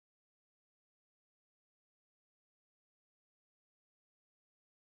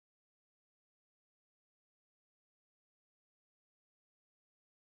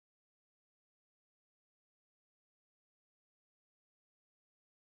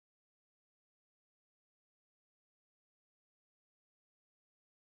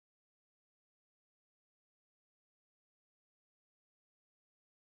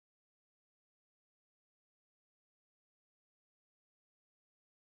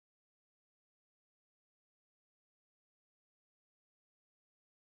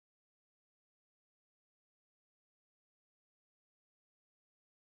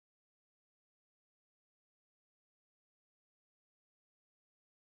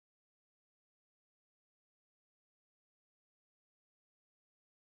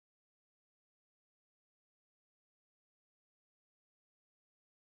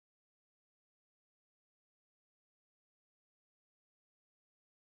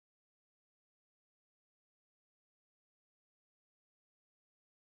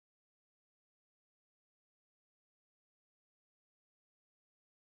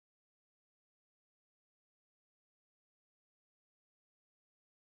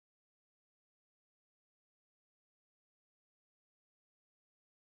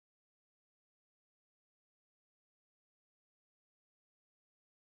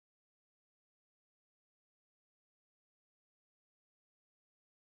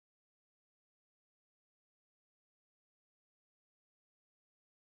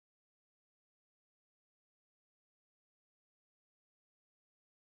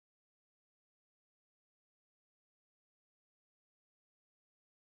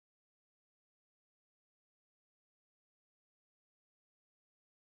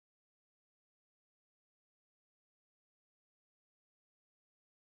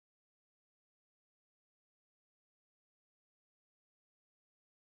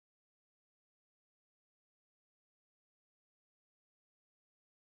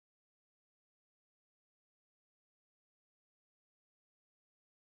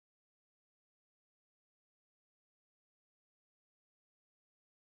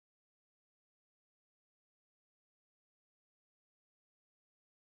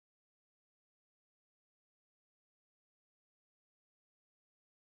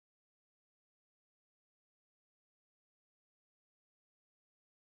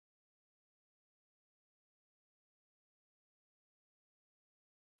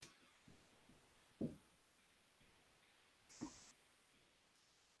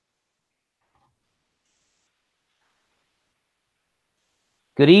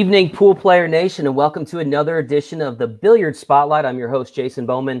Good evening, Pool Player Nation, and welcome to another edition of the Billiards Spotlight. I'm your host, Jason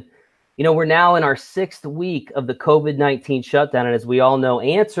Bowman. You know, we're now in our 6th week of the COVID-19 shutdown, and as we all know,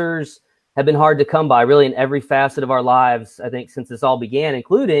 answers have been hard to come by, really, in every facet of our lives, I think, since this all began,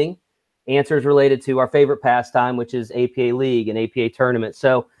 including answers related to our favorite pastime, which is APA League and APA Tournament.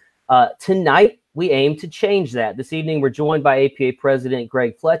 So tonight, we aim to change that. This evening, we're joined by APA President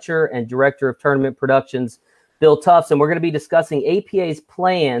Greg Fletcher and Director of Tournament Productions, Bill Tufts, and we're going to be discussing APA's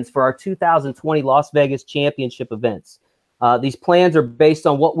plans for our 2020 Las Vegas Championship events. These plans are based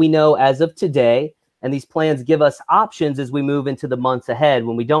on what we know as of today, and these plans give us options as we move into the months ahead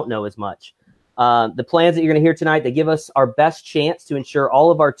when we don't know as much. The plans that you're going to hear tonight, they give us our best chance to ensure all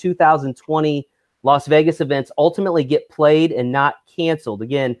of our 2020 Las Vegas events ultimately get played and not canceled.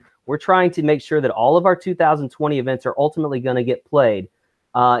 Again, we're trying to make sure that all of our 2020 events are ultimately going to get played.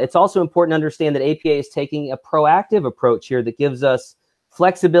 It's also important to understand that APA is taking a proactive approach here that gives us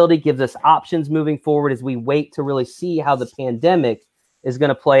flexibility, gives us options moving forward as we wait to really see how the pandemic is going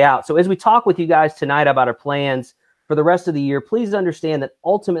to play out. So as we talk with you guys tonight about our plans for the rest of the year, please understand that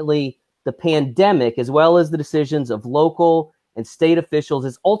ultimately the pandemic, as well as the decisions of local and state officials,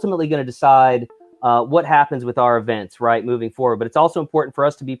 is ultimately going to decide what happens with our events, right, moving forward. But it's also important for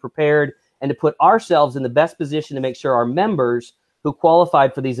us to be prepared and to put ourselves in the best position to make sure our members who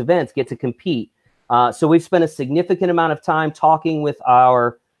qualified for these events get to compete. So we've spent a significant amount of time talking with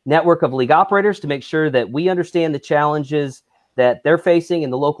our network of league operators to make sure that we understand the challenges that they're facing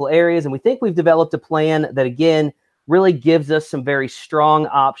in the local areas. And we think we've developed a plan that, again, really gives us some very strong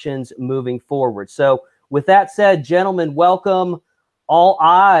options moving forward. So with that said, gentlemen, welcome. All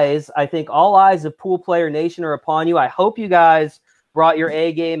eyes, I think all eyes of Pool Player Nation are upon you. I hope you guys brought your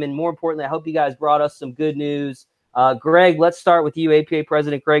A game, and more importantly, I hope you guys brought us some good news. Greg, let's start with you, APA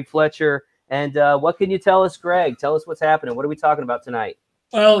President Greg Fletcher. And what can you tell us, Greg? Tell us what's happening. What are we talking about tonight?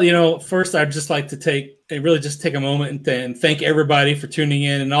 Well, you know, first, I'd just like to take a moment and thank everybody for tuning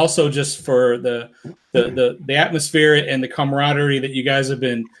in, and also just for the atmosphere and the camaraderie that you guys have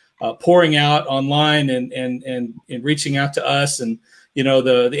been pouring out online and reaching out to us. And you know,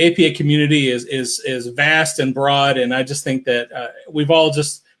 the APA community is vast and broad, and I just think that we've all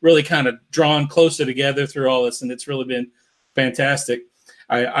just really kind of drawn closer together through all this, and it's really been fantastic.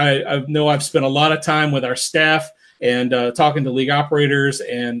 I know I've spent a lot of time with our staff and talking to league operators,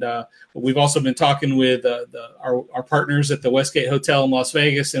 and we've also been talking with our partners at the Westgate Hotel in Las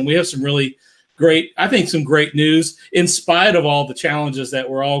Vegas, and we have some really great, I think, some great news in spite of all the challenges that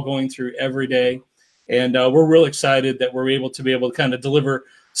we're all going through every day. And we're real excited that we're able to kind of deliver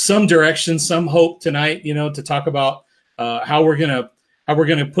some direction, some hope tonight, you know, to talk about how we're going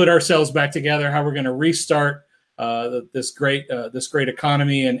to put ourselves back together, how we're going to restart this great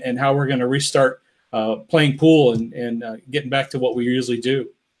economy, and how we're going to restart playing pool and getting back to what we usually do.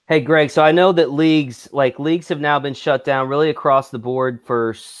 Hey, Greg, so I know that leagues have now been shut down really across the board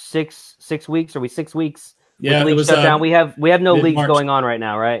for six weeks. Are we 6 weeks? Yeah, it was shut down. We have no leagues going on right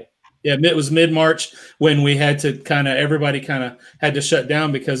now, right? Yeah, it was mid-March when we had to everybody had to shut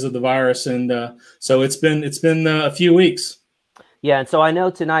down because of the virus, and so it's been a few weeks. Yeah, and so I know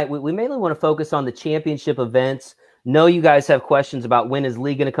tonight we mainly want to focus on the championship events. Know you guys have questions about when is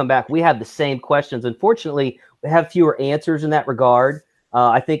league going to come back. We have the same questions. Unfortunately, we have fewer answers in that regard.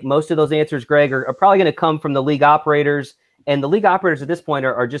 I think most of those answers, Greg, are probably going to come from the league operators. And the league operators at this point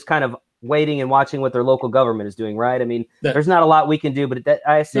are just kind of waiting and watching what their local government is doing, right? I mean, there's not a lot we can do, but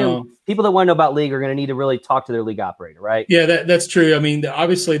I assume people that want to know about league are going to need to really talk to their league operator, right? Yeah, that's true. I mean,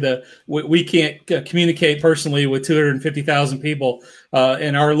 obviously we can't communicate personally with 250,000 people,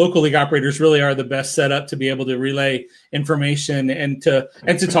 and our local league operators really are the best set up to be able to relay information and to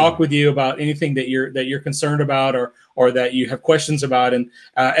talk with you about anything that you're concerned about or that you have questions about. And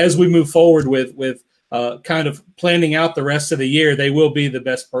as we move forward with kind of planning out the rest of the year, they will be the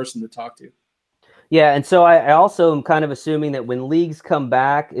best person to talk to. Yeah, and so I also am kind of assuming that when leagues come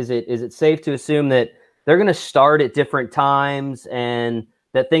back, is it safe to assume that they're going to start at different times and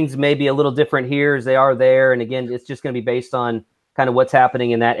that things may be a little different here as they are there? And again, it's just going to be based on kind of what's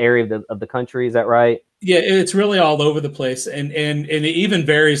happening in that area of the country. Is that right? Yeah, it's really all over the place, and it even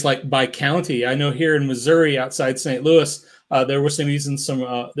varies like by county. I know here in Missouri, outside St. Louis, there was some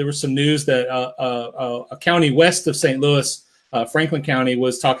news that a county west of St. Louis, Franklin County,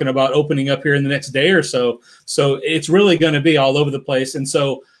 was talking about opening up here in the next day or so. So it's really going to be all over the place. And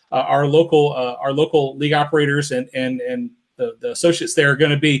so our local league operators and the associates there are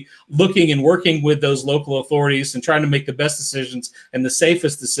going to be looking and working with those local authorities and trying to make the best decisions and the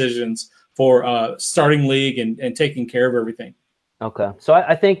safest decisions for starting league and taking care of everything. Okay. So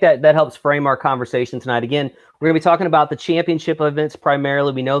I think that helps frame our conversation tonight. Again, we're going to be talking about the championship events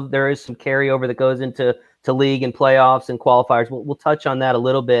primarily. We know that there is some carryover that goes into league and playoffs and qualifiers. We'll touch on that a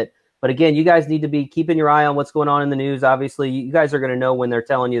little bit. But again, you guys need to be keeping your eye on what's going on in the news. Obviously, you guys are going to know when they're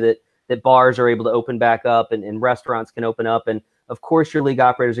telling you that bars are able to open back up and restaurants can open up. And of course, your league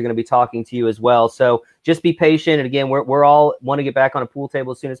operators are going to be talking to you as well. So just be patient. And again, we're all want to get back on a pool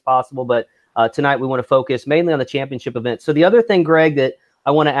table as soon as possible. But tonight we want to focus mainly on the championship event. So the other thing, Greg, that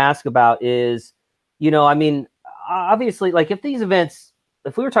I want to ask about is, I mean, obviously, like if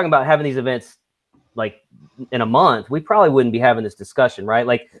we were talking about having these events like in a month, we probably wouldn't be having this discussion, right?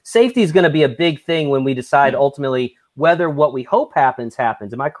 Like safety is going to be a big thing when we decide ultimately whether what we hope happens.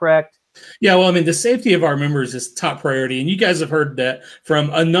 Am I correct? Yeah, well, I mean, the safety of our members is top priority, and you guys have heard that from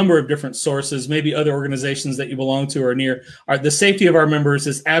a number of different sources, maybe other organizations that you belong to or near. The safety of our members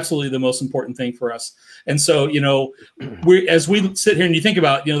is absolutely the most important thing for us. And so, as we sit here and you think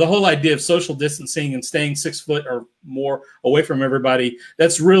about, the whole idea of social distancing and staying 6 foot or more away from everybody,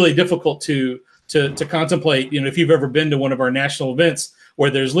 that's really difficult to contemplate. If you've ever been to one of our national events where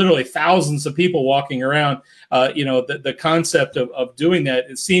there's literally thousands of people walking around, the concept of doing that,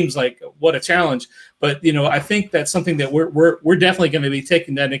 it seems like what a challenge. But, I think that's something that we're definitely going to be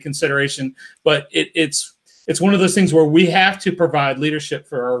taking that into consideration. But it's one of those things where we have to provide leadership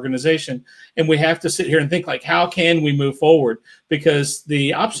for our organization, and we have to sit here and think like, how can we move forward? Because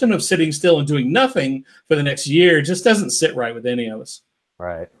the option of sitting still and doing nothing for the next year just doesn't sit right with any of us.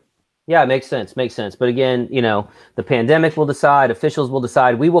 Right. Yeah, it makes sense. But again, the pandemic will decide, officials will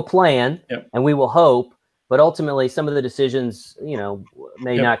decide, we will plan and we will hope, but ultimately some of the decisions,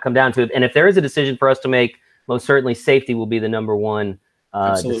 may not come down to it. And if there is a decision for us to make, most certainly safety will be the number one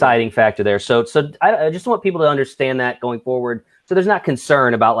deciding factor there. So I just want people to understand that going forward. So there's not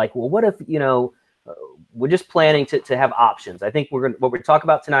concern about like, well, what if, we're just planning to have options. I think what we're talking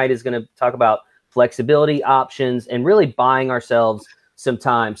about tonight is going to talk about flexibility, options, and really buying ourselves some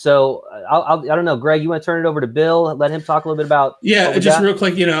time. So I don't know, Greg, you want to turn it over to Bill, let him talk a little bit about. Yeah, just real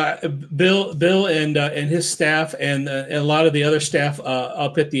quick, Bill and his staff and a lot of the other staff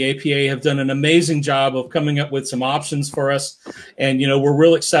up at the APA have done an amazing job of coming up with some options for us. And, we're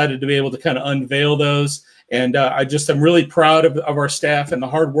real excited to be able to kind of unveil those. And I'm really proud of our staff and the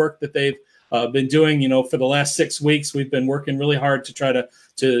hard work that they've been doing. For the last 6 weeks, we've been working really hard to try to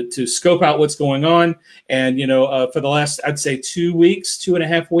scope out what's going on. And, for the last, I'd say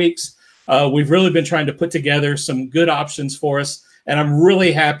 2.5 weeks, we've really been trying to put together some good options for us. And I'm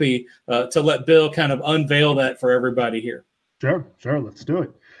really happy to let Bill kind of unveil that for everybody here. Sure. Let's do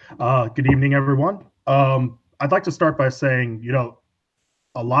it. Good evening, everyone. I'd like to start by saying,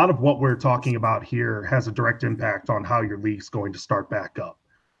 a lot of what we're talking about here has a direct impact on how your league's going to start back up.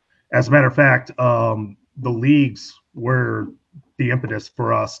 As a matter of fact, the leagues were the impetus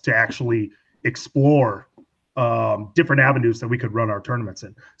for us to actually explore different avenues that we could run our tournaments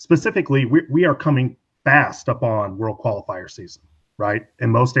in. Specifically, we are coming fast up on World Qualifier season, right? In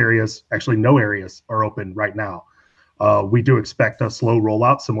most areas, actually no areas are open right now. We do expect a slow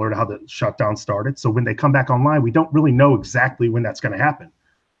rollout, similar to how the shutdown started. So when they come back online, we don't really know exactly when that's going to happen.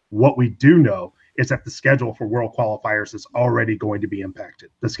 What we do know is that the schedule for World Qualifiers is already going to be impacted.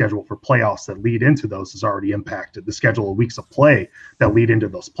 The schedule for playoffs that lead into those is already impacted. The schedule of weeks of play that lead into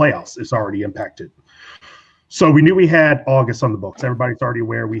those playoffs is already impacted. So we knew we had August on the books. Everybody's already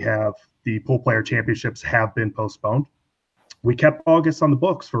aware we have the pool player championships have been postponed. We kept August on the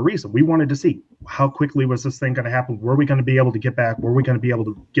books for a reason. We wanted to see how quickly was this thing going to happen? Were we going to be able to get back? Were we going to be able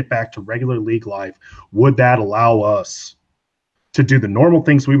to get back to regular league life? Would that allow us to do the normal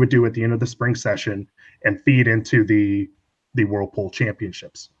things we would do at the end of the spring session and feed into the World Pool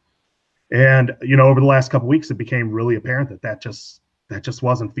Championships? And, over the last couple of weeks, it became really apparent that just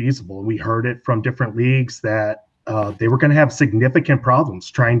wasn't feasible. And we heard it from different leagues that they were going to have significant problems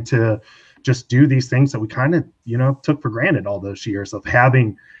trying to just do these things that we kind of, took for granted all those years of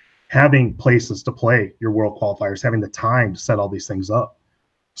having places to play your World Qualifiers, having the time to set all these things up.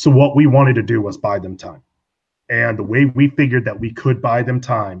 So what we wanted to do was buy them time. And the way we figured that we could buy them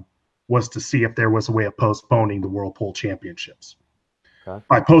time was to see if there was a way of postponing the World Pool Championships. Okay.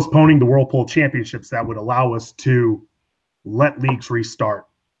 By postponing the World Pool Championships, that would allow us to let leagues restart,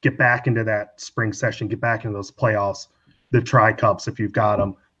 get back into that spring session, get back into those playoffs, the Tri-Cups if you've got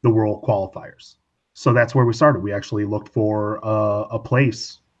them, the World Qualifiers. So that's where we started. We actually looked for a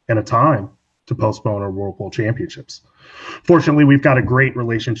place and a time to postpone our World Pool Championships. Fortunately, we've got a great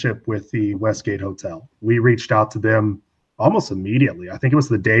relationship with the Westgate Hotel. We reached out to them almost immediately. I think it was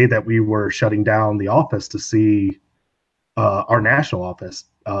the day that we were shutting down the office to see our national office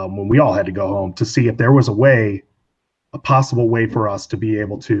when we all had to go home to see if there was a way a possible way for us to be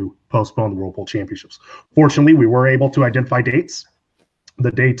able to postpone the Whirlpool Championships. Fortunately, we were able to identify dates,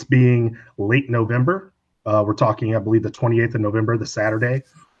 the dates being late November. We're talking, I believe, the 28th of November, the Saturday,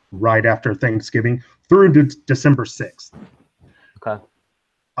 right after Thanksgiving, through to December 6th. Okay.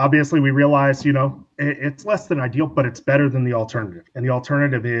 Obviously, we realize, it's less than ideal, but it's better than the alternative. And the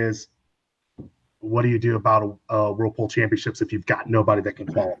alternative is, what do you do about a Whirlpool Championships if you've got nobody that can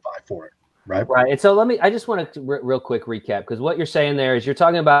qualify for it, right? Right. And so I just want to real quick recap, because what you're saying there is you're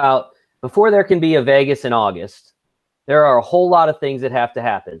talking about before there can be a Vegas in August, there are a whole lot of things that have to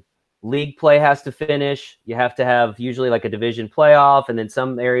happen. League play has to finish. You have to have usually like a division playoff. And then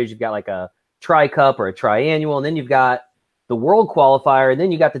some areas you've got like a tri-cup or a triannual. And then you've got the world qualifier. And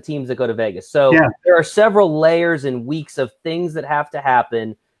then you got the teams that go to Vegas. So there are several layers and weeks of things that have to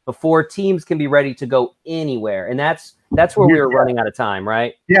happen before teams can be ready to go anywhere. And that's where we were running out of time,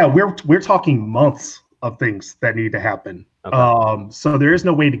 right? Yeah, we're talking months of things that need to happen. Okay. So there is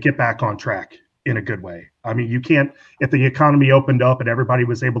no way to get back on track in a good way. I mean, you can't, if the economy opened up and everybody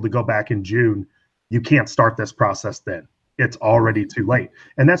was able to go back in June, you can't start this process then. It's already too late.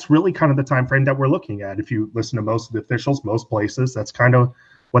 And that's really kind of the time frame that we're looking at. If you listen to most of the officials, most places, that's kind of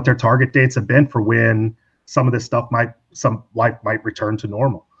what their target dates have been for when some of this stuff some life might return to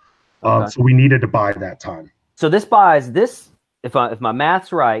normal. Okay. So we needed to buy that time. So this buys this, if my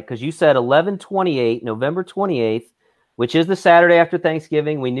math's right, because you said 11/28, November 28th, which is the Saturday after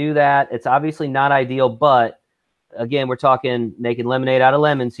Thanksgiving. We knew that. It's obviously not ideal, but again, we're talking making lemonade out of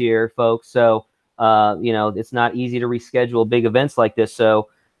lemons here, folks. So, it's not easy to reschedule big events like this. So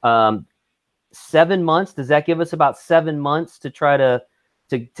 7 months, does that give us about 7 months to try to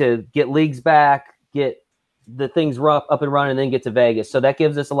get leagues back, get the things up and running, and then get to Vegas? So that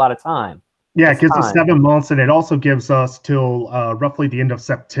gives us a lot of time. Yeah, it gives us 7 months, and it also gives us till roughly the end of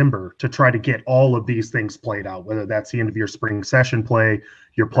September to try to get all of these things played out, whether that's the end of your spring session play,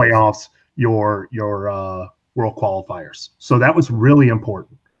 your playoffs, your world qualifiers. So that was really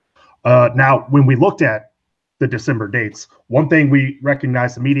important. Now, when we looked at the December dates, one thing we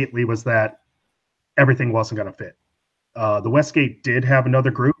recognized immediately was that everything wasn't going to fit. The Westgate did have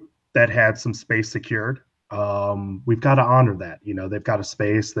another group that had some space secured. We've got to honor that. They've got a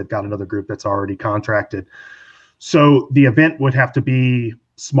space, they've got another group that's already contracted. So the event would have to be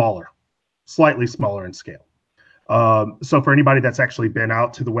smaller, slightly smaller in scale. So for anybody that's actually been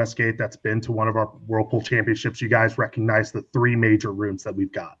out to the Westgate, that's been to one of our Whirlpool Championships, you guys recognize the three major rooms that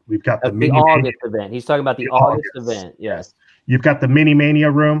we've got. We've got the August event. He's talking about the August event. Yes. You've got the Mini Mania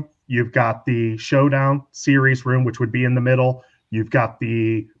room. You've got the Showdown Series room, which would be in the middle. You've got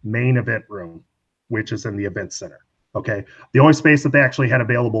the main event room, which is in the event center. Okay. The only space that they actually had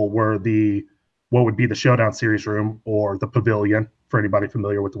available were what would be the Showdown Series room, or the pavilion, for anybody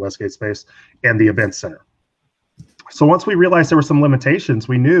familiar with the Westgate space, and the event center. So once we realized there were some limitations,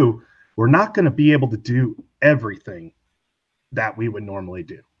 we knew we're not going to be able to do everything that we would normally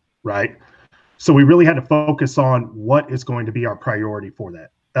do, right? So we really had to focus on what is going to be our priority for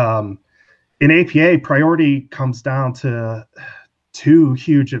that. In APA, priority comes down to two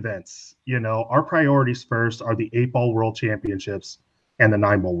huge events. Our priorities first are the 8-Ball World Championships and the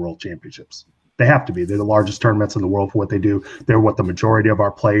 9-Ball World Championships. They have to be. They're the largest tournaments in the world for what they do. They're what the majority of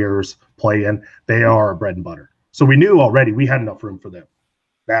our players play in. They are our bread and butter. So we knew already we had enough room for them.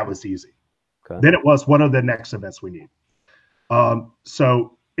 That was easy. Okay. Then it was, what are the next events we need?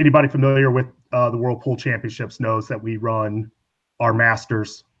 So anybody familiar with the Whirlpool Championships knows that we run our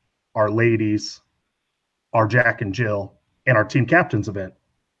Masters, our Ladies, our Jack and Jill, and our Team Captains event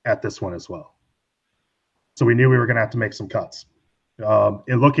at this one as well. So we knew we were going to have to make some cuts.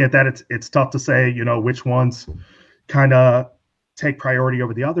 And looking at that, it's tough to say, which ones kind of take priority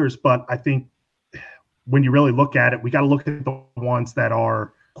over the others. But I think when you really look at it, we got to look at the ones that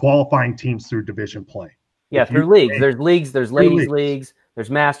are qualifying teams through division play. Yeah, through leagues. There's leagues, there's ladies leagues,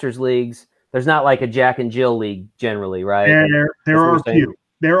 there's masters leagues. There's not like a Jack and Jill league generally, right? There are a few.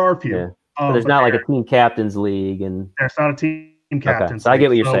 There are a few. Yeah. But there's not like a team captains league, and there's not a team captains. Okay. So I get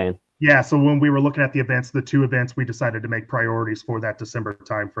what you're saying. Yeah. So when we were looking at the events, the two events we decided to make priorities for that December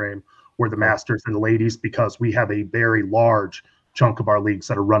timeframe were the Masters and the Ladies, because we have a very large chunk of our leagues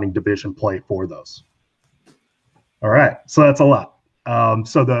that are running division play for those. All right. So that's a lot.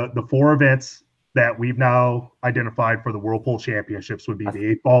 So the four events that we've now identified for the Whirlpool Championships would be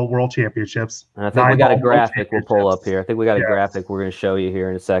the 8-Ball World Championships. And I think we got a graphic we'll pull up here. I think we got a graphic we're going to show you here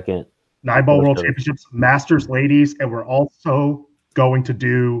in a second. 9-Ball World Championships, Masters, Ladies, and we're also going to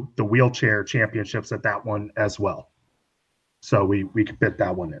do the Wheelchair Championships at that one as well. So we can fit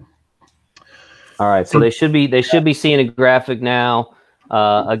that one in. All right. So they should be seeing a graphic now.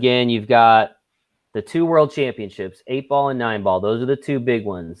 Again, you've got the 2 world championships, 8-ball and 9-ball. Those are the 2 big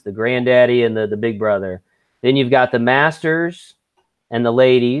ones, the granddaddy and the big brother. Then you've got the Masters and the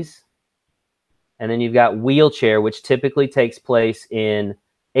ladies. And then you've got wheelchair, which typically takes place in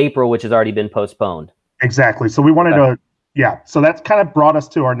April, which has already been postponed. Exactly. So we wanted to, so that's kind of brought us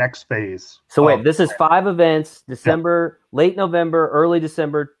to our next phase. So wait, this is 5 events, December, late November, early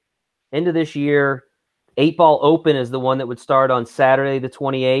December, into this year. 8-ball Open is the one that would start on Saturday the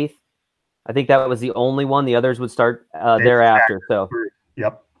 28th. I think that was the only one. The others would start thereafter. So,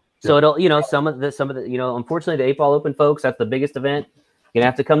 So it'll, some of the, unfortunately the 8-ball Open folks, that's the biggest event. You're gonna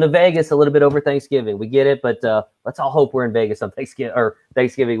have to come to Vegas a little bit over Thanksgiving. We get it, but let's all hope we're in Vegas on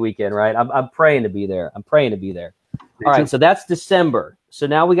Thanksgiving weekend, right? I'm praying to be there. All right, so that's December. So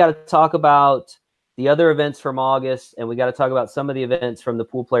now we got to talk about the other events from August, and we got to talk about some of the events from the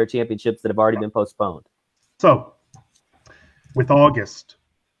Pool Player Championships that have already been postponed. So with August,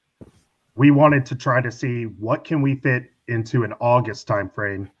 we wanted to try to see what can we fit into an August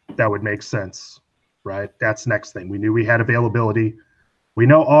timeframe that would make sense, right? That's next thing. We knew we had availability. We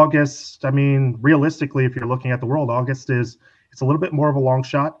know August, I mean, realistically, if you're looking at the world, August it's a little bit more of a long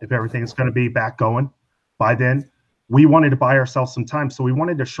shot if everything's going to be back going by then. We wanted to buy ourselves some time, so we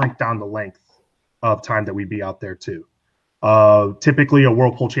wanted to shrink down the length of time that we'd be out there too. Typically, a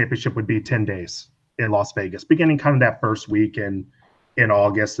World Pool Championship would be 10 days in Las Vegas, beginning kind of that first week in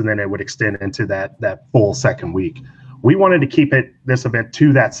August, and then it would extend into that full second week. We wanted to keep this event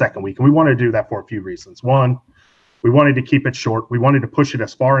to that second week, and we wanted to do that for a few reasons. One, we wanted to keep it short. We wanted to push it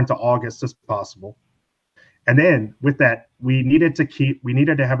as far into August as possible. And then with that, we needed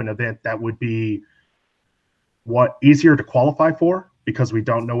to have an event that would be easier to qualify for, because we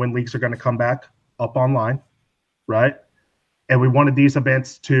don't know when leagues are going to come back up online, right? And we wanted these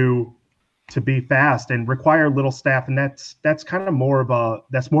events to be fast and require little staff, and that's kind of more of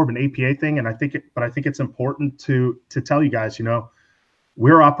an APA thing. And I think it's important to tell you guys,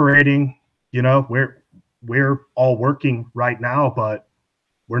 we're operating, we're all working right now, but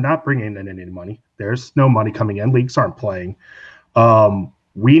we're not bringing in any money. There's no money coming in. Leagues aren't playing.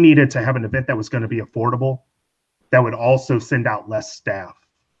 We needed to have an event that was going to be affordable, that would also send out less staff,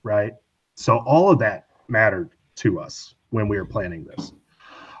 right? So all of that mattered to us when we were planning this.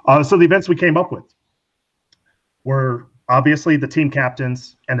 So the events we came up with were obviously the team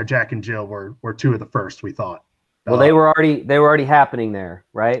captains, and the Jack and Jill were 2 of the first, we thought. Well, they were already happening there,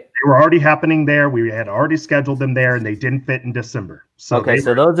 right? They were already happening there. We had already scheduled them there, and they didn't fit in December. So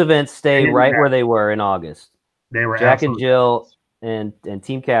so those events stay right where they were in August. They were Jack and Jill and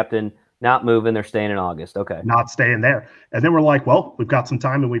team captain not moving. They're staying in August. Okay. Not staying there. And then we're like, well, we've got some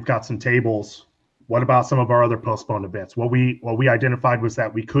time and we've got some tables. What about some of our other postponed events? What we identified was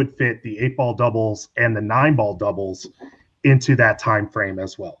that we could fit the 8-ball doubles and the 9-ball doubles into that time frame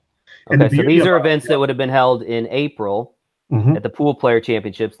as well. Okay, so these are events that would have been held in April at the Pool Player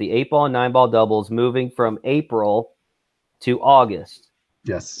Championships, the 8-ball and 9-ball doubles moving from April to August.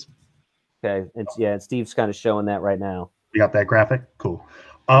 Yes. Okay, and Steve's kind of showing that right now. You got that graphic? Cool.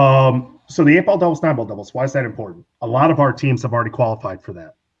 So the 8-ball doubles, 9-ball doubles, why is that important? A lot of our teams have already qualified for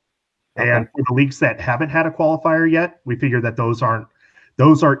that. Okay. And for the leagues that haven't had a qualifier yet, we figure that those are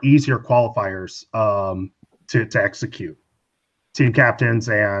easier qualifiers to execute. Team captains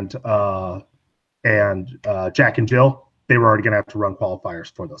and Jack and Jill, they were already going to have to run qualifiers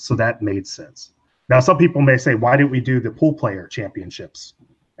for those. So that made sense. Now, some people may say, why didn't we do the Pool Player Championships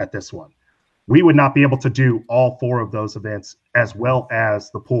at this one? We would not be able to do all 4 of those events as well as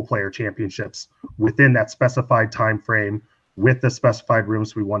the Pool Player Championships within that specified time frame, with the specified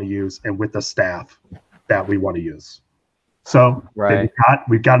rooms we want to use and with the staff that we want to use. So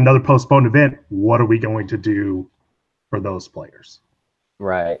we've got another postponed event. What are we going to do for those players?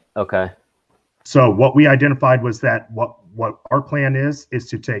 Right. Okay. So what we identified was that what our plan is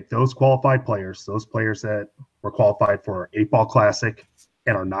to take those qualified players, those players that were qualified for our 8-ball classic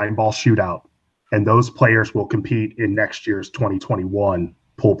and our 9-ball shootout, and those players will compete in next year's 2021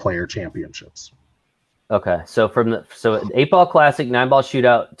 Pool Player Championships. Okay, so 8-ball classic, 9-ball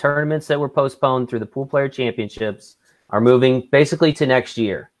shootout tournaments that were postponed through the Pool Player Championships are moving basically to next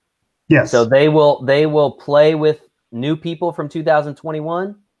year. Yes. So they will play with new people from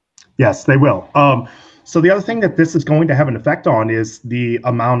 2021. Yes, they will. So the other thing that this is going to have an effect on is the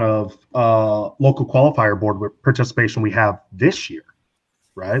amount of local qualifier board participation we have this year.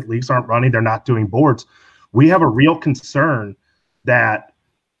 Right? Leagues aren't running; they're not doing boards. We have a real concern that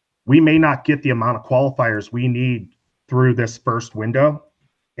we may not get the amount of qualifiers we need through this first window,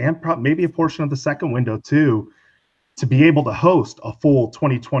 and maybe a portion of the second window too, to be able to host a full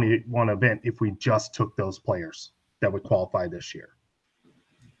 2021 event if we just took those players that would qualify this year.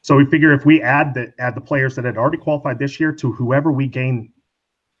 So we figure if we add the players that had already qualified this year to whoever we gain,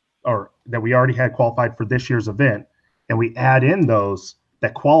 or that we already had qualified for this year's event, and we add in those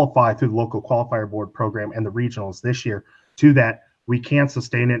that qualify through the local qualifier board program and the regionals this year to that, we can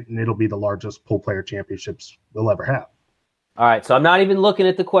sustain it, and it'll be the largest pool player championships we'll ever have. All right, so I'm not even looking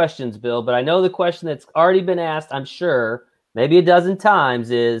at the questions, Bill, but I know the question that's already been asked, I'm sure, maybe a dozen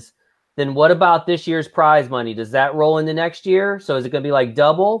times, is then what about this year's prize money? Does that roll into next year? So is it going to be like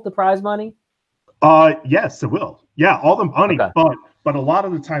double the prize money? Yes, it will. Yeah, all the money, Okay. but a lot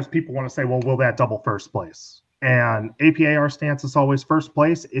of the times people want to say, well, will that double first place? And APA, our stance is always first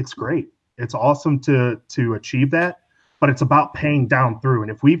place. It's great. It's awesome to achieve that, but it's about paying down through. And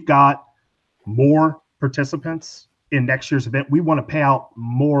if we've got more participants in next year's event, we want to pay out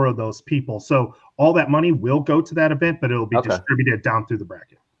more of those people. So all that money will go to that event, but it'll be distributed down through the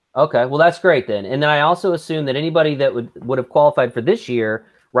bracket. Okay, well, that's great then. And then I also assume that anybody that would have qualified for this year,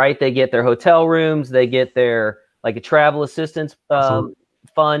 right, they get their hotel rooms, they get their like a travel assistance fund.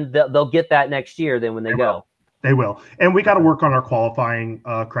 They'll get that next year then when they go. They will. And we got to work on our qualifying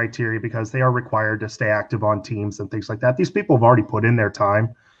criteria because they are required to stay active on teams and things like that. These people have already put in their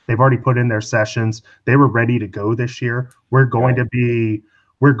time. They've already put in their sessions. They were ready to go this year. We're going to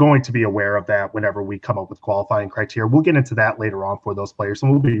be aware of that whenever we come up with qualifying criteria. We'll get into that later on for those players,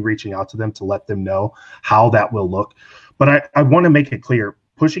 and we'll be reaching out to them to let them know how that will look. But I want to make it clear,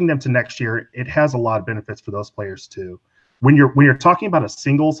 pushing them to next year, it has a lot of benefits for those players too. When you're talking about a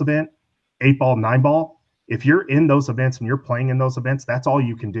singles event, 8-ball, 9-ball, if you're in those events and you're playing in those events, that's all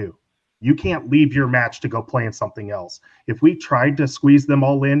you can do. You can't leave your match to go play in something else. If we tried to squeeze them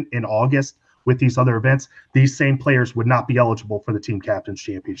all in August with these other events, these same players would not be eligible for the team captains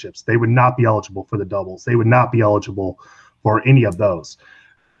championships. They would not be eligible for the doubles. They would not be eligible for any of those.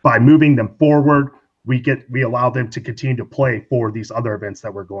 By moving them forward, we allow them to continue to play for these other events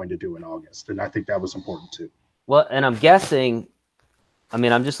that we're going to do in August. And I think that was important too. Well, and I'm guessing, I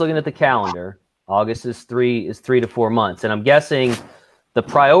mean, I'm just looking at the calendar. August is 3 to 4 months. And I'm guessing the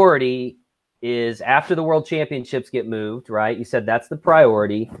priority is after the World Championships get moved, right? You said that's the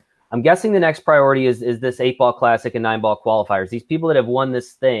priority. I'm guessing the next priority is this 8-ball classic and 9-ball qualifiers. These people that have won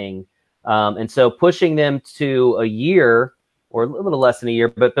this thing. And so pushing them to a year or a little less than a year,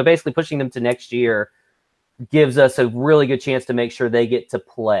 but basically pushing them to next year gives us a really good chance to make sure they get to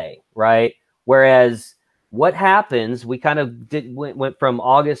play, right? Whereas what happens, we kind of went from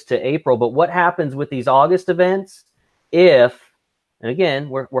August to April, but what happens with these August events if, and again,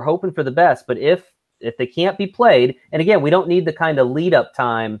 we're hoping for the best, but if they can't be played, and again, we don't need the kind of lead up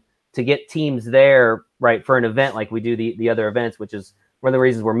time to get teams there, right, for an event like we do the other events, which is one of the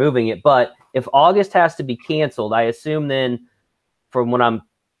reasons we're moving it. But if August has to be canceled, I assume then, from what I'm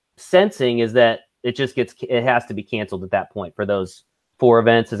sensing, is that it has to be canceled at that point for those 4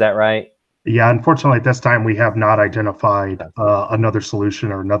 events. Is that right? Yeah, unfortunately, at this time, we have not identified another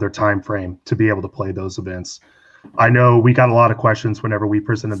solution or another time frame to be able to play those events. I know we got a lot of questions whenever we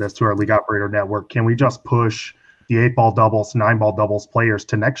presented this to our league operator network. Can we just push the 8-ball doubles, 9-ball doubles players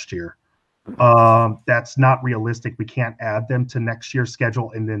to next year? That's not realistic. We can't add them to next year's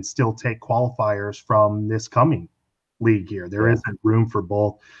schedule and then still take qualifiers from this coming league year. There isn't room for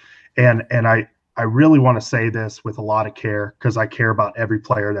both. And I really want to say this with a lot of care because I care about every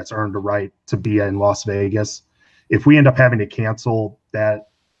player that's earned a right to be in Las Vegas. If we end up having to cancel that,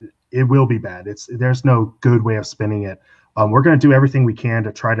 it will be bad. There's no good way of spinning it. We're going to do everything we can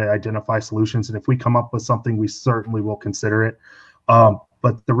to try to identify solutions. And if we come up with something, we certainly will consider it.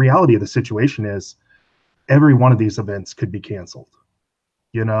 But the reality of the situation is every one of these events could be canceled,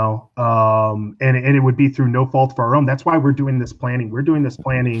 and it would be through no fault of our own. That's why we're doing this planning. We're doing this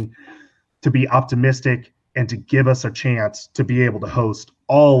planning to be optimistic and to give us a chance to be able to host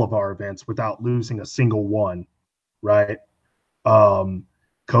all of our events without losing a single one, right?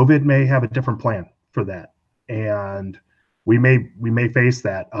 COVID may have a different plan for that, and we may face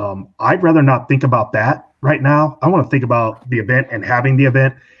that. I'd rather not think about that right now. I want to think about the event and having the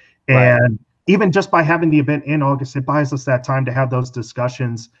event, and even just by having the event in August, it buys us that time to have those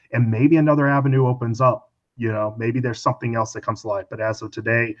discussions, and maybe another avenue opens up. Maybe there's something else that comes to light. But as of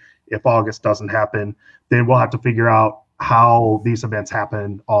today, if August doesn't happen, then we'll have to figure out how these events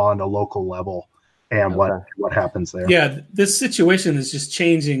happen on a local level and what happens there. Yeah, this situation is just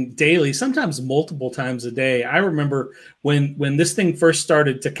changing daily, sometimes multiple times a day. I remember when this thing first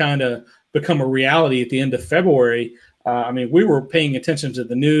started to kind of become a reality at the end of February. We were paying attention to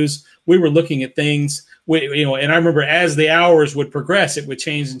the news. We were looking at things. And I remember as the hours would progress, it would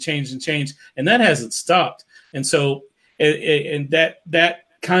change and change and change, and that hasn't stopped. And so, and that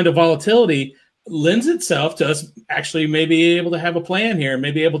kind of volatility lends itself to us actually maybe able to have a plan here,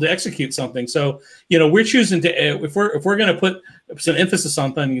 maybe able to execute something. So, we're choosing to, if we're going to put some emphasis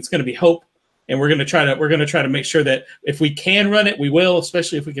on something, it's going to be hope. And we're going to try to make sure that if we can run it, we will,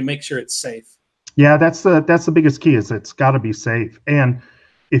 especially if we can make sure it's safe. Yeah, that's the biggest key, is it's got to be safe. And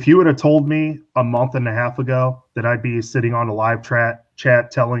if you would have told me a month and a half ago that I'd be sitting on a live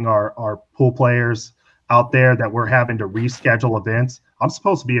chat telling our pool players out there that we're having to reschedule events, I'm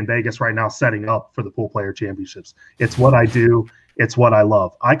supposed to be in Vegas right now setting up for the Pool Player Championships. It's what I do. It's what I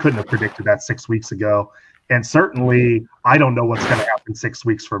love. I couldn't have predicted that 6 weeks ago. And certainly I don't know what's going to happen 6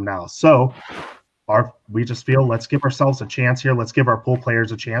 weeks from now. So we just feel, let's give ourselves a chance here. Let's give our pool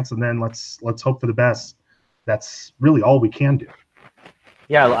players a chance, and then let's hope for the best. That's really all we can do.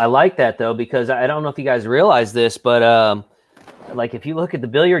 Yeah, I like that, though, because I don't know if you guys realize this, but like if you look at the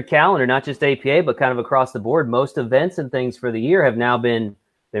billiard calendar, not just APA, but kind of across the board, most events and things for the year have now been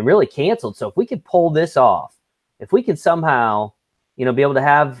really canceled. So if we could pull this off, if we could somehow, be able to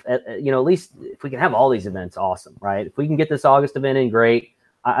have, at least if we can have all these events, awesome, right? If we can get this August event in, great.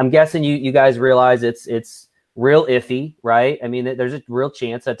 I'm guessing you guys realize it's real iffy, right? I mean, there's a real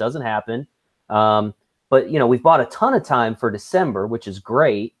chance that doesn't happen. But, we've bought a ton of time for December, which is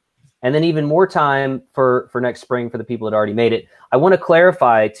great. And then even more time for next spring for the people that already made it. I want to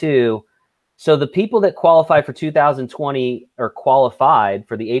clarify, too. So the people that qualify for 2020 or qualified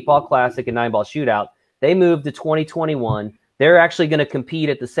for the 8-ball Classic and 9-ball Shootout, they moved to 2021. They're actually going to compete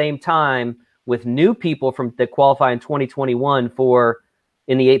at the same time with new people that qualify in 2021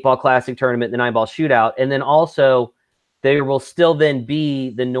 in the 8-ball Classic tournament, the 9-ball Shootout. And then also there will still then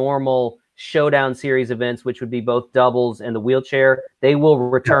be the normal Showdown Series events, which would be both doubles and the wheelchair. They will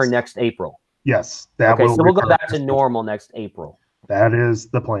return next April. Yes. So we'll go back to normal next April. That is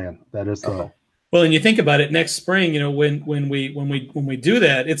the plan. That is the okay. Well, and you think about it, next spring, when we do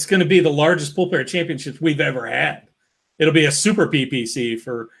that, it's going to be the largest pool player championships we've ever had. It'll be a super PPC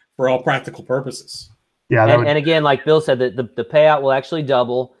for all practical purposes. Yeah. And again, like Bill said, the payout will actually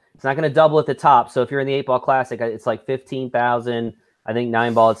double. It's not going to double at the top. So if you're in the 8-ball Classic, it's like 15,000. I think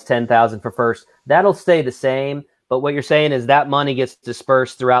 9-ball, it's 10,000 for first. That'll stay the same. But what you're saying is that money gets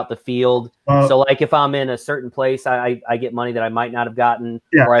dispersed throughout the field. So like if I'm in a certain place, I get money that I might not have gotten,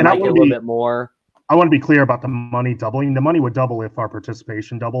 or I might get a little bit more. I want to be clear about the money doubling. The money would double if our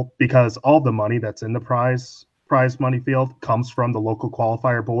participation doubled, because all the money that's in the prize money field comes from the local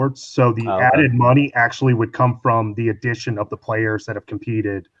qualifier boards. So the added money actually would come from the addition of the players that have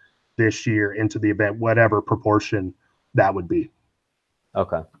competed this year into the event, whatever proportion that would be.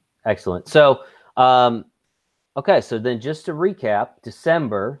 Okay, excellent. So, so then just to recap,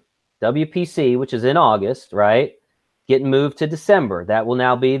 December, WPC, which is in August, right? Getting moved to December. That will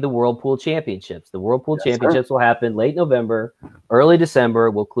now be the World Pool Championships. The World Pool Championships will happen late November, early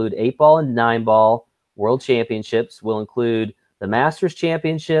December. Will include 8-ball and 9-ball World Championships. Will include the Masters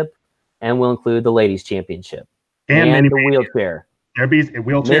Championship, and will include the Ladies Championship and the wheelchair. There'll be a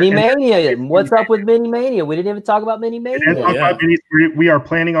wheelchair. Mini Mania. What's up with Mini Mania? We didn't even talk about Mini Mania. We are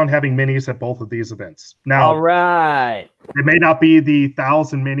planning on having minis at both of these events. Now, all right. It may not be the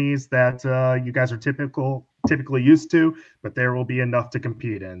 1,000 minis that you guys are typically used to, but there will be enough to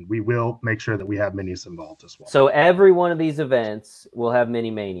compete in. We will make sure that we have minis involved as well. So every one of these events will have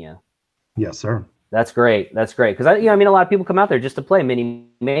Mini Mania. Yes, sir. That's great. That's great. Because a lot of people come out there just to play Mini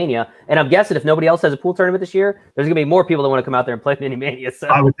Mania, and I'm guessing if nobody else has a pool tournament this year, there's gonna be more people that want to come out there and play Mini Mania. So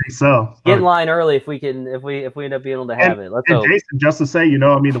I would think so. Get in line early if we end up being able to have it. Let's hope. Jason, just to say,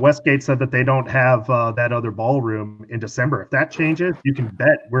 the Westgate said that they don't have that other ballroom in December. If that changes, you can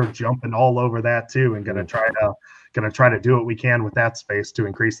bet we're jumping all over that too, and gonna try to do what we can with that space to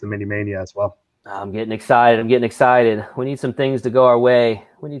increase the Mini Mania as well. I'm getting excited. We need some things to go our way.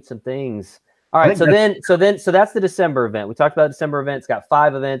 We need some things. All right, so that's the December event. We talked about the December event. It's got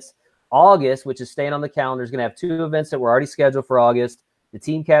 5 events. August, which is staying on the calendar, is going to have 2 events that were already scheduled for August: the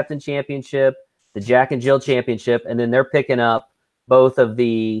Team Captain Championship, the Jack and Jill Championship, and then they're picking up both of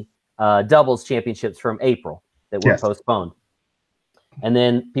the doubles championships from April that were postponed. And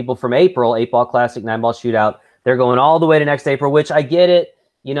then people from April, 8-ball Classic, 9-ball Shootout, they're going all the way to next April, which I get it.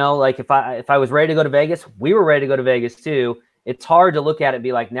 Like if I was ready to go to Vegas, we were ready to go to Vegas too. It's hard to look at it and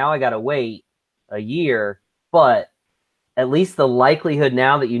be like, now I got to wait a year, but at least the likelihood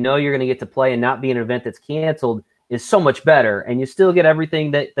now that you're going to get to play and not be an event that's canceled is so much better, and you still get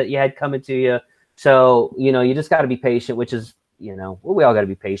everything that you had coming to you. So you just got to be patient, which is we all got to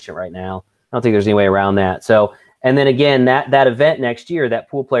be patient right now. I don't think there's any way around that. So, and then again, that event next year, that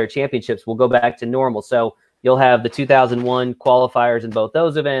Pool Player Championships, will go back to normal. So You'll have the 2001 qualifiers in both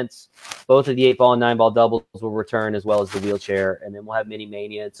those events. Both of the 8-ball and 9-ball doubles will return, as well as the wheelchair, and then we'll have Mini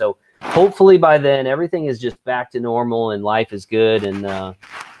Mania. And so hopefully by then everything is just back to normal and life is good, and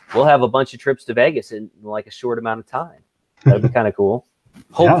we'll have a bunch of trips to Vegas in like a short amount of time. That'd be kind of cool.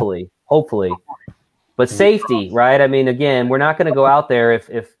 Hopefully. But safety, right? I mean, again, we're not going to go out there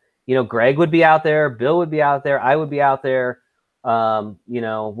if Greg would be out there, Bill would be out there, I would be out there.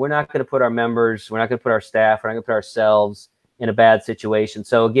 We're not going to put our members, we're not going to put our staff, we're not going to put ourselves in a bad situation.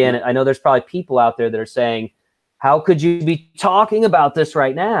 So again, I know there's probably people out there that are saying, how could you be talking about this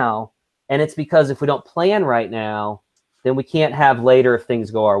right now? And it's because if we don't plan right now, then we can't have later if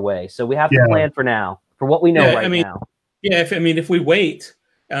things go our way. So we have to plan for now, for what we know now. Yeah, if we wait,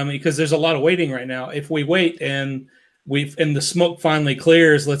 because there's a lot of waiting right now. If we wait and the smoke finally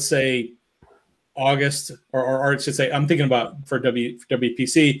clears, let's say August, or I should say, I'm thinking about for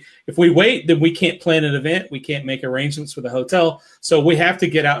WPC. If we wait, then we can't plan an event. We can't make arrangements for the hotel. So we have to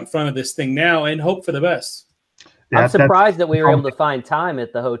get out in front of this thing now and hope for the best. I'm surprised that we were able to find time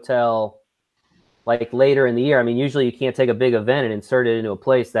at the hotel like later in the year. I mean, usually you can't take a big event and insert it into a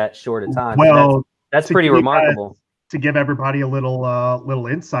place that short a time. Well, that's pretty remarkable. To give everybody a little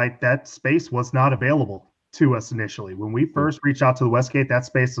insight, that space was not available to us initially. When we first reached out to the Westgate, that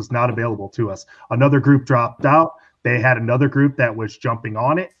space was not available to us. Another group dropped out. They had another group that was jumping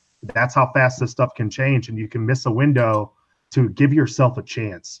on it. That's how fast this stuff can change, and you can miss a window to give yourself a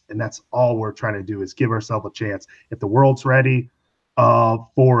chance. And that's all we're trying to do, is give ourselves a chance. If the world's ready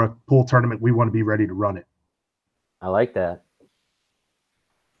for a pool tournament, we want to be ready to run it. I like that.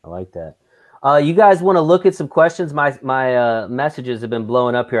 You guys want to look at some questions? My messages have been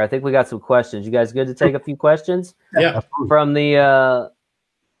blowing up here. I think we got some questions. You guys good to take a few questions? Yeah. From the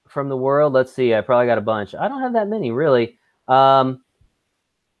world. Let's see. I probably got a bunch. I don't have that many, really. Okay,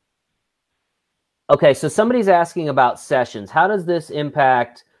 so somebody's asking about sessions. How does this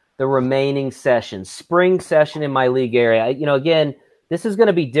impact the remaining sessions? Spring session in my league area. Again, this is going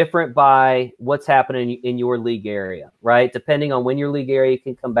to be different by what's happening in your league area, right? Depending on when your league area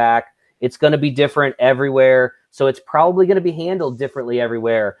can come back. It's going to be different everywhere, so it's probably going to be handled differently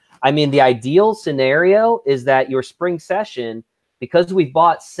everywhere. I mean, the ideal scenario is that your spring session, because we've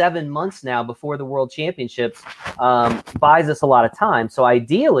bought 7 months now before the World Championships, buys us a lot of time. So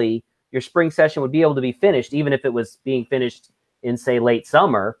ideally, your spring session would be able to be finished, even if it was being finished in, say, late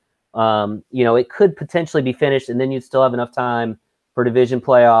summer. It could potentially be finished, and then you'd still have enough time for division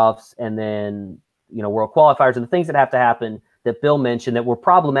playoffs and then, world qualifiers and the things that have to happen that Bill mentioned that were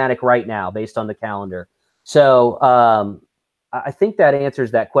problematic right now based on the calendar. So I think that answers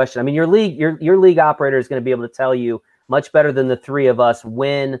that question. I mean, your league operator is going to be able to tell you much better than the three of us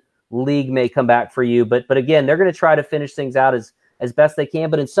when league may come back for you. But again, they're going to try to finish things out as best they can.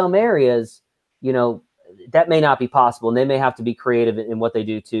 But in some areas, that may not be possible, and they may have to be creative in what they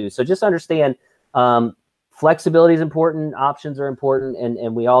do too. So just understand, flexibility is important, options are important,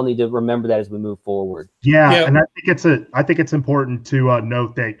 and we all need to remember that as we move forward. Yeah. And I think it's important to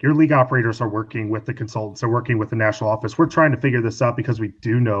note that your league operators are working with the consultants, they're working with the national office. We're trying to figure this out because we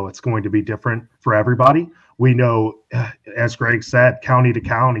do know it's going to be different for everybody. We know, as Greg said, county to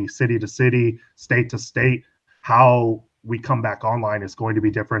county, city to city, state to state, how we come back online is going to be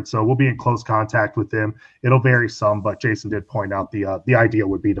different. So we'll be in close contact with them. It'll vary some, but Jason did point out the idea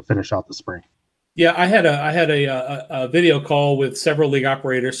would be to finish out the spring. Yeah, I had a video call with several league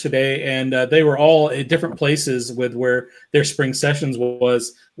operators today, and they were all at different places with where their spring sessions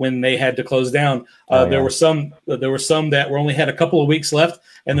was when they had to close down. There were some that only had a couple of weeks left,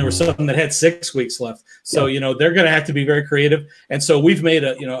 and there were some that had 6 weeks left. So they're going to have to be very creative, and so we've made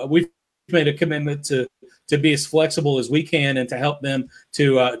a commitment to be as flexible as we can and to help them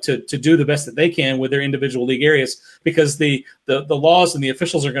to do the best that they can with their individual league areas, because the laws and the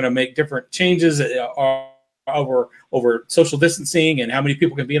officials are going to make different changes over social distancing and how many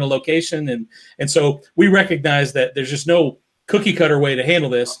people can be in a location. And so we recognize that there's just no cookie cutter way to handle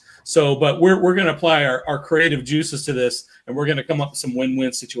this. So, but we're going to apply our creative juices to this, and we're going to come up with some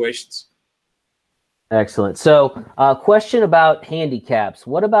win-win situations. Excellent. So question about handicaps.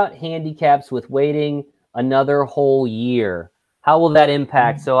 What about handicaps with waiting another whole year? How will that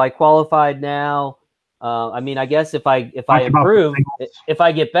impact? So I qualified now. I guess if I improve, if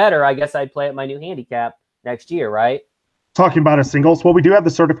I get better, I guess I'd play at my new handicap next year, right? Talking about a singles, well, we do have the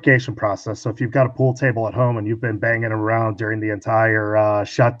certification process. So if you've got a pool table at home and you've been banging around during the entire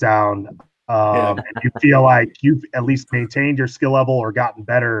shutdown, and you feel like you've at least maintained your skill level or gotten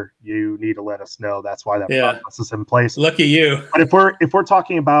better, you need to let us know. That's why that process is in place. Lucky you. But if we're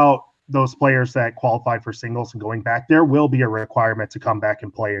talking about those players that qualified for singles and going back, there will be a requirement to come back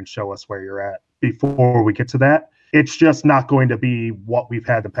and play and show us where you're at. before we get to that. It's just not going to be what we've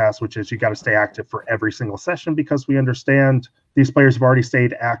had in the past, which is you got to stay active for every single session, because we understand these players have already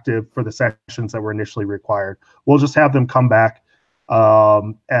stayed active for the sessions that were initially required. We'll just have them come back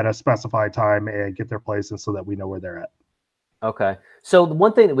at a specified time and get their plays in so that we know where they're at. Okay. So the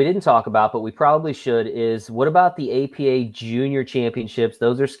one thing that we didn't talk about, but we probably should, is what about the APA Junior Championships?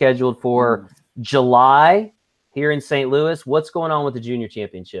 Those are scheduled for July here in St. Louis. What's going on with the Junior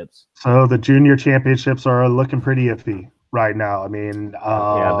Championships? So the Junior Championships are looking pretty iffy right now. I mean,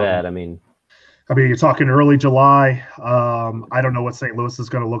 yeah, I bet. I mean, you're talking early July. I don't know what St. Louis is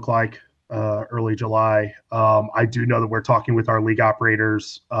going to look like early July. I do know that we're talking with our league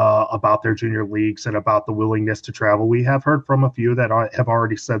operators about their junior leagues and about the willingness to travel. We have heard from a few that have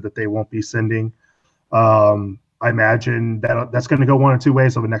already said that they won't be sending. I imagine that's going to go one of two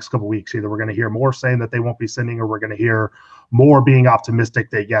ways over the next couple of weeks. Either we're going to hear more saying that they won't be sending, or we're going to hear more being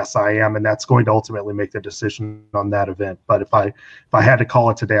optimistic that yes, I am, and that's going to ultimately make the decision on that event. But if I had to call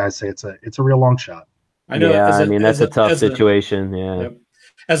it today, I'd say it's a real long shot. I know. Yeah, I mean, that's a tough situation. Yeah. Yep.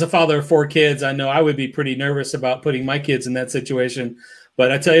 As a father of 4 kids, I know I would be pretty nervous about putting my kids in that situation.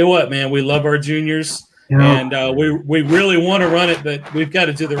 But I tell you what, man, we love our juniors. And we really want to run it, but we've got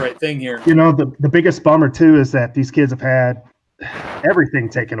to do the right thing here. You know, the biggest bummer, too, is that these kids have had everything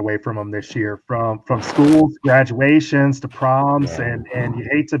taken away from them this year, from schools, graduations to proms, and you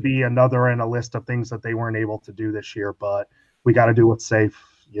hate to be another in a list of things that they weren't able to do this year, but we got to do what's safe.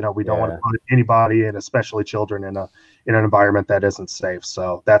 You know, we don't want to put anybody, and especially children, in an environment that isn't safe.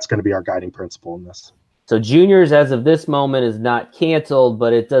 So that's going to be our guiding principle in this. So juniors, as of this moment, is not canceled,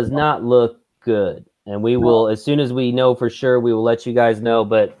 but it does not look good. And we will, as soon as we know for sure, we will let you guys know.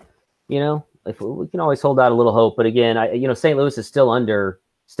 But, you know, if we can always hold out a little hope. But again, St. Louis is still under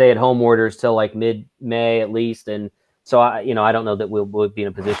stay-at-home orders till like mid-May at least. And so, I don't know that we'll be in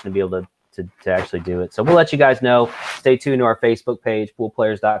a position to be able to actually do it. So we'll let you guys know. Stay tuned to our Facebook page,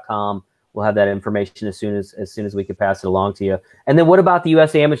 poolplayers.com. We'll have that information as soon as we can pass it along to you. And then what about the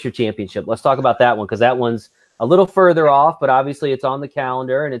U.S. Amateur Championship? Let's talk about that one, because that one's a little further off, but obviously it's on the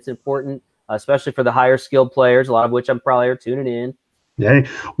calendar and it's important, especially for the higher skilled players, a lot of which I'm probably are tuning in. Yeah.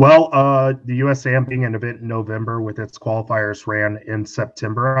 Well, the USAM being an event in November with its qualifiers ran in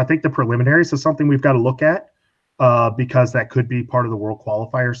September. I think the preliminaries is something we've got to look at because that could be part of the world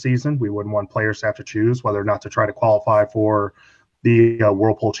qualifier season. We wouldn't want players to have to choose whether or not to try to qualify for the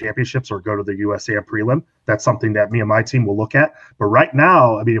World Pool Championships or go to the USAM prelim. That's something that me and my team will look at. But right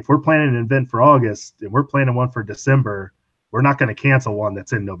now, I mean, if we're planning an event for August and we're planning one for December, we're not going to cancel one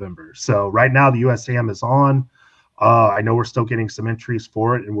that's in November. So right now the USAM is on. I know we're still getting some entries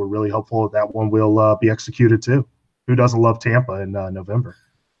for it, and we're really hopeful that one will be executed too. Who doesn't love Tampa in November?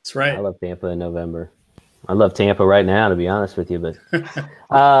 That's right. I love Tampa in November. I love Tampa right now, to be honest with you.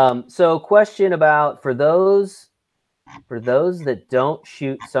 But so question about for those that don't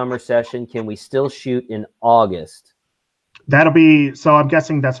shoot summer session, can we still shoot in August? That'll be, so I'm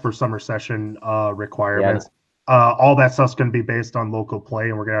guessing that's for summer session requirements. Yeah. All that stuff's going to be based on local play,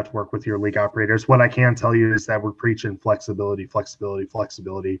 and we're going to have to work with your league operators. What I can tell you is that we're preaching flexibility,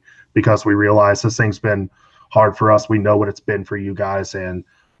 because we realize this thing's been hard for us. We know what it's been for you guys, and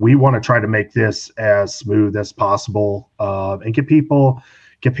we want to try to make this as smooth as possible and get people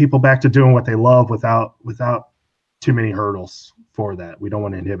back to doing what they love without too many hurdles for that. We don't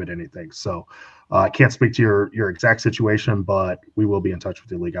want to inhibit anything. So I can't speak to your exact situation, but we will be in touch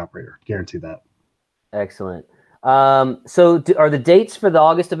with your league operator. Guarantee that. Excellent. So are the dates for the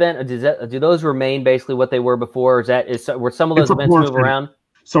August event, or do those remain basically what they were before? Or were some of those events move around?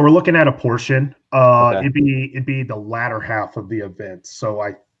 So we're looking at a portion. Okay. It'd be the latter half of the event. So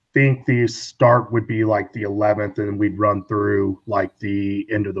I think the start would be like the 11th, and we'd run through like the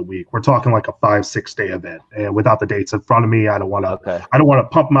end of the week. We're talking like a 5-6 day event. And without the dates in front of me, I don't want to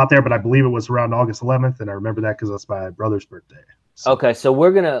pump them out there, but I believe it was around August 11th, and I remember that because that's my brother's birthday. So. Okay, so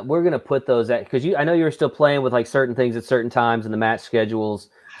we're gonna put those at, because I know you're still playing with like certain things at certain times in the match schedules.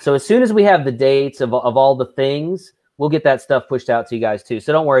 So as soon as we have the dates of all the things, we'll get that stuff pushed out to you guys too.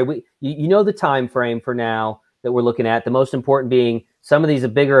 So don't worry, you know the time frame for now that we're looking at. The most important being some of these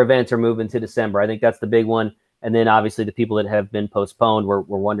bigger events are moving to December. I think that's the big one. And then obviously the people that have been postponed, we're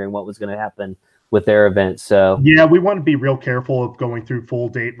wondering what was going to happen with their events. So yeah, we want to be real careful of going through full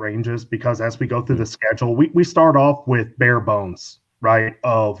date ranges, because as we go through the schedule, we start off with bare bones, right,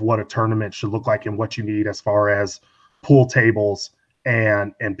 of what a tournament should look like and what you need as far as pool tables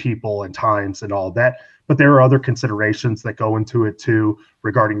and people and times and all that. But there are other considerations that go into it too,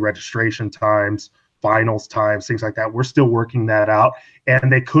 regarding registration times, finals times, things like that. We're still working that out,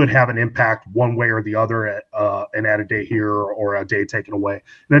 and they could have an impact one way or the other at an added day here or a day taken away.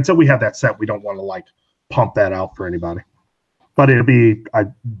 And until we have that set, we don't want to like pump that out for anybody. But it'll be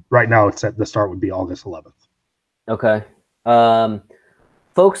right now. It's at the start would be August 11th. Okay.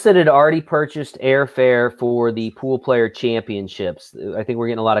 Folks that had already purchased airfare for the pool player championships, I think we're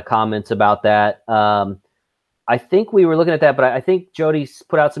getting a lot of comments about that. I think we were looking at that, but I think Jody's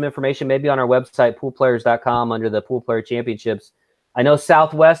put out some information maybe on our website, poolplayers.com, under the pool player championships. I know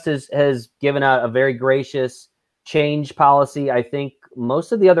Southwest has given out a very gracious change policy. I think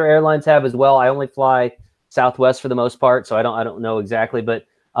most of the other airlines have as well. I only fly Southwest for the most part, so I don't know exactly, but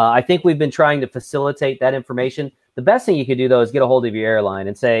I think we've been trying to facilitate that information. The best thing you could do, though, is get a hold of your airline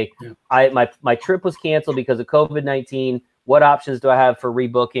and say, my trip was canceled because of COVID-19. What options do I have for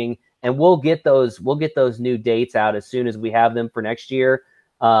rebooking? And we'll get those new dates out as soon as we have them for next year.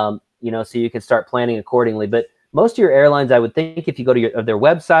 So you can start planning accordingly. But most of your airlines, I would think, if you go to their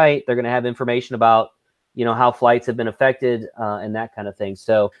website, they're going to have information about how flights have been affected and that kind of thing.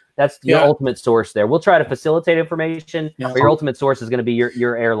 So that's your ultimate source there. We'll try to facilitate information, but your ultimate source is going to be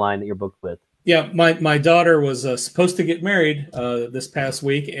your airline that you're booked with. Yeah, my daughter was supposed to get married this past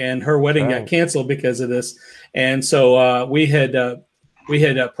week, and her wedding got canceled because of this. And so we had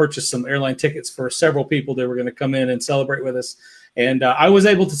purchased some airline tickets for several people that were going to come in and celebrate with us. And I was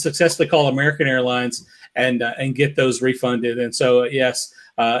able to successfully call American Airlines and get those refunded. And so, yes,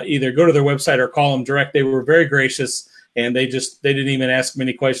 either go to their website or call them direct. They were very gracious, and they didn't even ask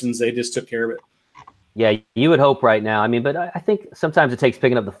many questions. They just took care of it. Yeah, you would hope right now. I mean, but I think sometimes it takes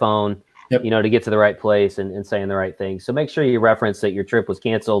picking up the phone, to get to the right place and saying the right thing. So make sure you reference that your trip was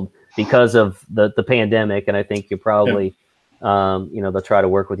canceled because of the pandemic. And I think you probably, they'll try to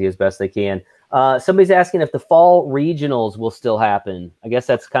work with you as best they can. Somebody's asking if the fall regionals will still happen. I guess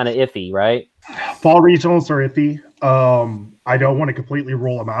that's kind of iffy, right? Fall regionals are iffy. I don't want to completely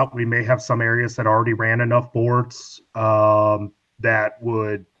rule them out. We may have some areas that already ran enough boards that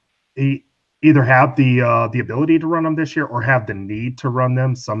would either have the ability to run them this year or have the need to run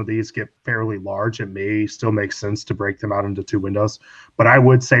them. Some of these get fairly large. It may still make sense to break them out into 2 windows. But I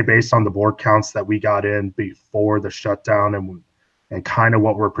would say, based on the board counts that we got in before the shutdown and kind of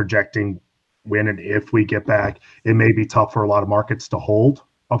what we're projecting when and if we get back, it may be tough for a lot of markets to hold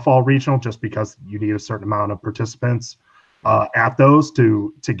a fall regional just because you need a certain amount of participants at those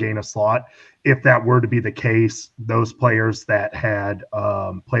to gain a slot. If that were to be the case, those players that had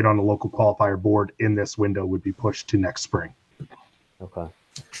played on the local qualifier board in this window would be pushed to next spring. Okay.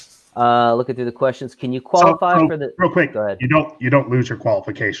 Looking through the questions, can you qualify for the? Real quick, go ahead. You don't lose your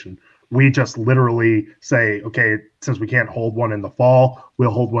qualification. We just literally say, okay, since we can't hold one in the fall,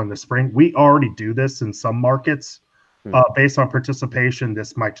 we'll hold one in the spring. We already do this in some markets. Based on participation,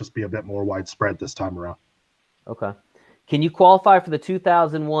 this might just be a bit more widespread this time around. Okay. Can you qualify for the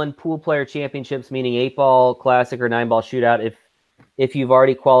 2001 Pool Player Championships, meaning 8-ball Classic or 9-ball Shootout, if you've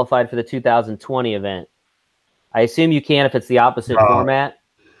already qualified for the 2020 event? I assume you can if it's the opposite format.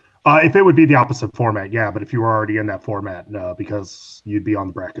 If it would be the opposite format, yeah. But if you were already in that format, no, because you'd be on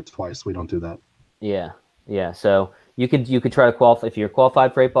the bracket twice. We don't do that. Yeah. So you could try to qualify. If you're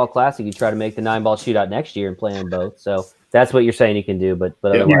qualified for 8-ball Classic, you try to make the 9-ball Shootout next year and play in both. So that's what you're saying you can do. But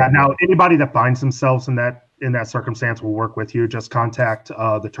yeah. Now, anybody that finds themselves in that circumstance will work with you. Just contact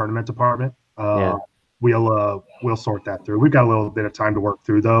the tournament department. We'll sort that through. We've got a little bit of time to work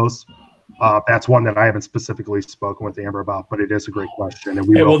through those. That's one that I haven't specifically spoken with Amber about, but it is a great question.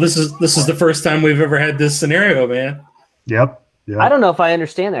 And this is the first time we've ever had this scenario, man. Yep. I don't know if I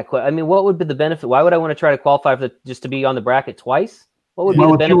understand that. I mean, what would be the benefit? Why would I want to try to qualify for just to be on the bracket twice? What would be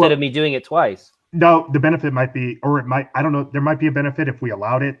the benefit of me doing it twice? No, the benefit might be, or it might, I don't know. There might be a benefit if we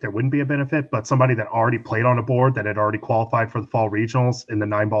allowed it. There wouldn't be a benefit, but somebody that already played on a board that had already qualified for the fall regionals in the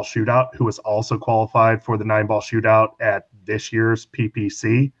 9-ball shootout, who was also qualified for the 9-ball shootout at this year's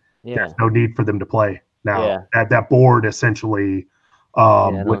PPC. There's no need for them to play now. That board essentially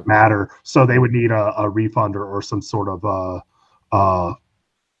would matter. So they would need a refund or some sort of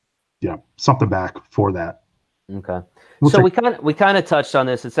something back for that. Okay. So we kind of touched on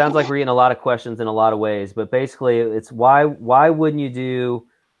this. It sounds like we're getting a lot of questions in a lot of ways, but basically it's why wouldn't you do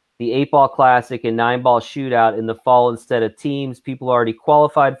the 8-ball Classic and 9-ball Shootout in the fall instead of teams? People already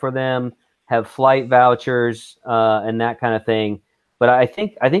qualified for them, have flight vouchers and that kind of thing. But I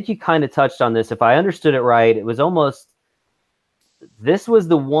think you kind of touched on this. If I understood it right, it was almost this was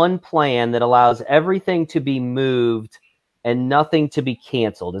the one plan that allows everything to be moved and nothing to be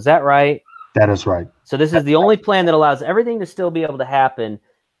canceled. Is that right? That is right. So this is the only plan that allows everything to still be able to happen.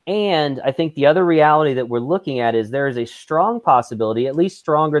 And I think the other reality that we're looking at is there is a strong possibility, at least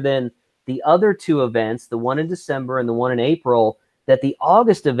stronger than the other two events, the one in December and the one in April, that the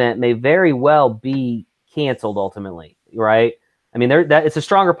August event may very well be canceled ultimately, right? I mean, that it's a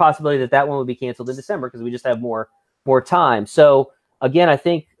stronger possibility that one would be canceled in December because we just have more time. So again, I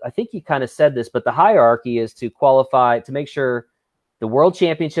think you kind of said this, but the hierarchy is to qualify to make sure the World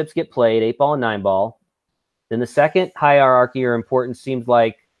Championships get played, 8-ball and 9-ball. Then the second hierarchy or importance seems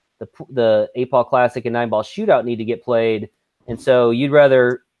like the 8-ball Classic and 9-ball Shootout need to get played, and so you'd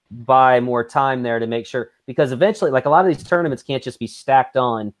rather buy more time there to make sure, because eventually, like, a lot of these tournaments can't just be stacked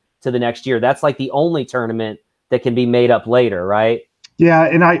on to the next year. That's like the only tournament that can be made up later, right? Yeah,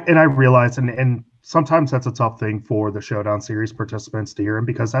 and I realize, and sometimes that's a tough thing for the Showdown Series participants to hear, and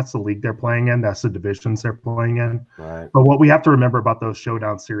because that's the league they're playing in, that's the divisions they're playing in. Right. But what we have to remember about those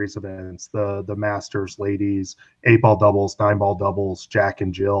Showdown Series events, the Masters, Ladies, 8-ball doubles, 9-ball doubles, Jack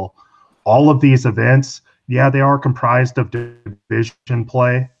and Jill, all of these events, yeah, they are comprised of division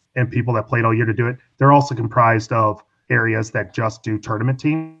play and people that played all year to do it. They're also comprised of areas that just do tournament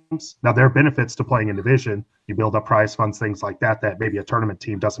teams. Now, there are benefits to playing in division. You build up prize funds, things like that maybe a tournament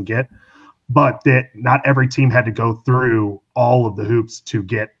team doesn't get. But that not every team had to go through all of the hoops to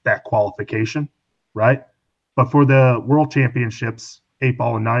get that qualification, right? But for the World Championships,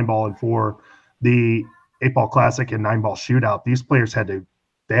 8-ball and 9-ball, and for the 8-ball Classic and 9-ball Shootout, these players had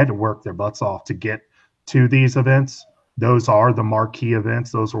to work their butts off to get to these events. Those are the marquee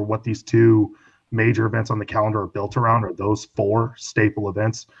events. Those are what these two major events on the calendar are built around, are those 4 staple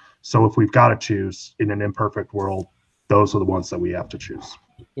events. So if we've got to choose in an imperfect world, those are the ones that we have to choose.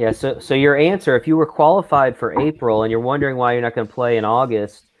 Yeah, so your answer, if you were qualified for April and you're wondering why you're not going to play in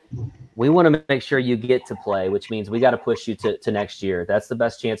August, we want to make sure you get to play, which means we got to push you to next year. That's the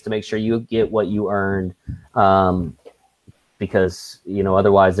best chance to make sure you get what you earned, because,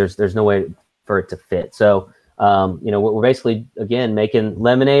 otherwise there's no way for it to fit. So, we're basically, again, making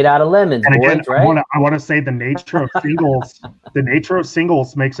lemonade out of lemons, and boys, again, right? I want to say the nature of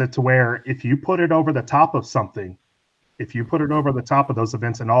singles makes it to where if you put it over the top of something, if you put it over the top of those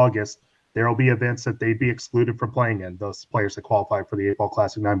events in August, there will be events that they'd be excluded from playing in, those players that qualify for the 8-ball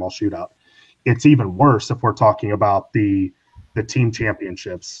Classic, 9-ball Shootout. It's even worse if we're talking about the team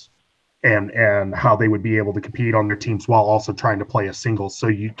championships and how they would be able to compete on their teams while also trying to play a singles. So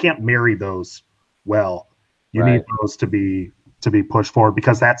you can't marry those well. You need those to be pushed forward,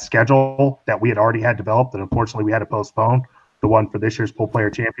 because that schedule that we had already had developed, and unfortunately we had to postpone, the one for this year's Pool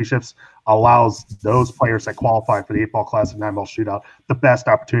Player Championships, allows those players that qualify for the 8-ball Classic, 9-ball Shootout the best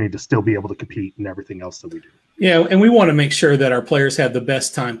opportunity to still be able to compete in everything else that we do. Yeah, and we want to make sure that our players have the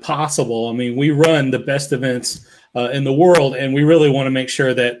best time possible. I mean, we run the best events in the world, and we really want to make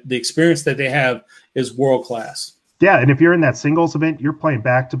sure that the experience that they have is world-class. Yeah, and if you're in that singles event, you're playing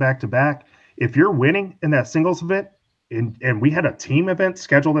back-to-back-to-back. If you're winning in that singles event, and we had a team event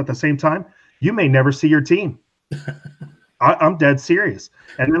scheduled at the same time, you may never see your team. I'm dead serious.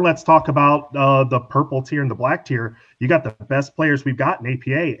 And then let's talk about the purple tier and the black tier. You got the best players we've got in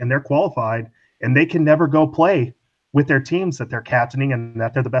APA, and they're qualified, and they can never go play with their teams that they're captaining and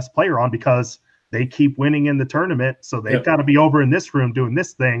that they're the best player on, because they keep winning in the tournament. So they've got to be over in this room doing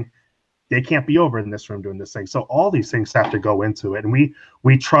this thing. They can't be over in this room doing this thing. So all these things have to go into it. And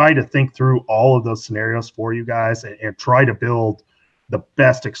we try to think through all of those scenarios for you guys and try to build the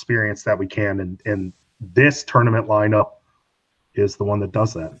best experience that we can. And this tournament lineup is the one that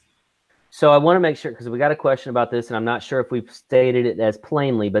does that. So I want to make sure, because we got a question about this, and I'm not sure if we've stated it as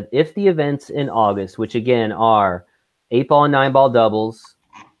plainly, but if the events in August, which again are 8-ball and 9-ball doubles,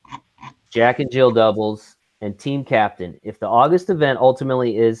 Jack and Jill doubles, and team captain, if the August event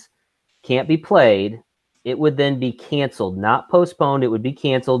ultimately can't be played, it would then be canceled, not postponed. It would be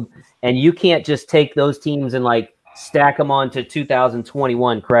canceled, and you can't just take those teams and stack them on to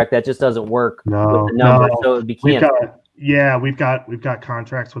 2021, correct? That just doesn't work with the number, so it would be canceled. We've got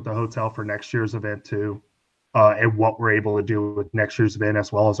contracts with the hotel for next year's event too, and what we're able to do with next year's event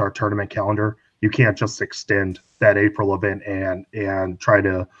as well as our tournament calendar. You can't just extend that April event and try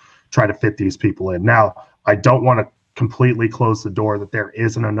to fit these people in. Now, I don't want to completely close the door that there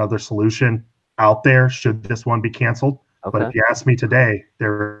isn't another solution out there should this one be canceled. Okay. But if you ask me today,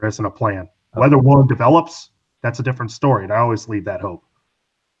 there isn't a plan. Whether one develops, that's a different story, and I always leave that hope.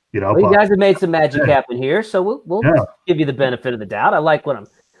 You guys have made some magic happen here, so we'll give you the benefit of the doubt. I like what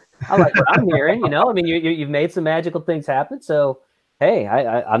I'm hearing. I mean, you've made some magical things happen. So hey,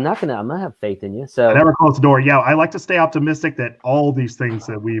 I'm not gonna have faith in you. So I never close the door. Yeah, I like to stay optimistic that all these things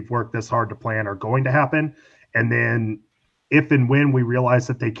that we've worked this hard to plan are going to happen. And then if and when we realize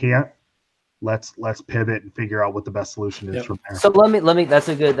that they can't, let's pivot and figure out what the best solution is from there. So let me that's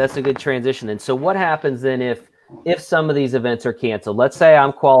a good transition. And so what happens then if if some of these events are canceled, let's say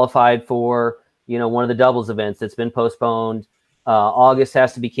I'm qualified for, one of the doubles events that's been postponed. August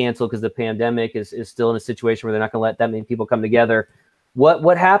has to be canceled because the pandemic is still in a situation where they're not going to let that many people come together.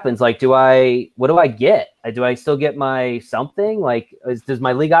 What happens? Like, what do I get? Do I still get my something? Like, does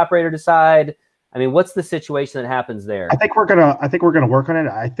my league operator decide? I mean, what's the situation that happens there? I think we're gonna work on it.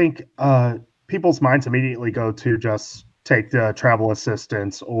 I think people's minds immediately go to just take the travel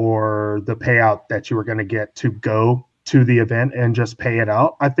assistance or the payout that you were going to get to go to the event and just pay it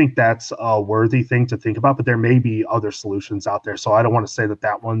out. I think that's a worthy thing to think about, but there may be other solutions out there. So I don't want to say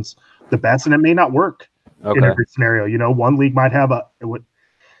that one's the best, and it may not work in every scenario. One league might have a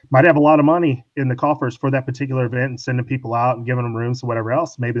lot of money in the coffers for that particular event and sending people out and giving them rooms or whatever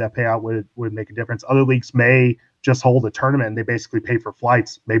else. Maybe that payout would make a difference. Other leagues may just hold a tournament and they basically pay for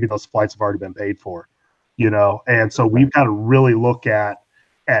flights. Maybe those flights have already been paid for, and so we've got to really look at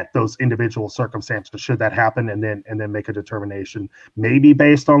those individual circumstances should that happen, and then make a determination, maybe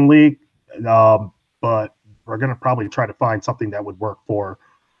based on league, but we're going to probably try to find something that would work for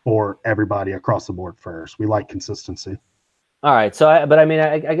everybody across the board first. We like consistency. All right. So,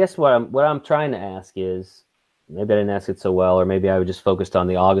 I guess what I'm trying to ask is, maybe I didn't ask it so well, or maybe I was just focused on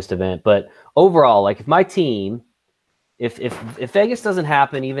the August event. But overall, like, if my team, if Vegas doesn't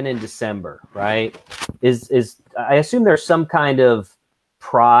happen even in December, right? I assume there's some kind of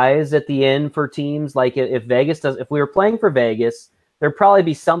prize at the end for teams. Like, if we were playing for Vegas, there'd probably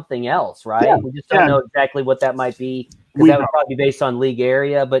be something else, right? Yeah, we just don't know exactly what that might be, because that would probably be based on league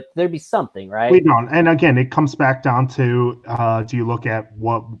area, but there'd be something, right? We don't. And again, it comes back down to, do you look at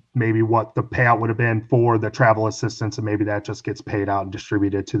what the payout would have been for the travel assistance, and maybe that just gets paid out and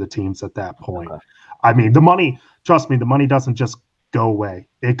distributed to the teams at that point. Okay. I mean, trust me, the money doesn't just go away.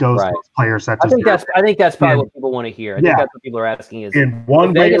 It goes to those players that I think that's probably what people want to hear. I think that's what people are asking is, in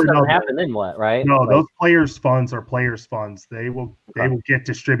one way Vegas doesn't happen, then what, right? No, those players' funds are players' funds. They will get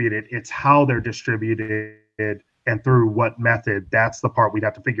distributed. It's how they're distributed and through what method. That's the part we'd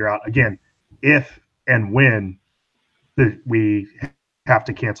have to figure out. Again, if and when we have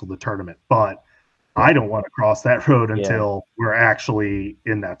to cancel the tournament. But I don't want to cross that road until we're actually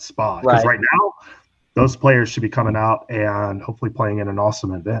in that spot. Because right now, those players should be coming out and hopefully playing in an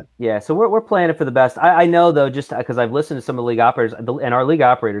awesome event. Yeah, so we're playing it for the best. I know, though, just because I've listened to some of the league operators, and our league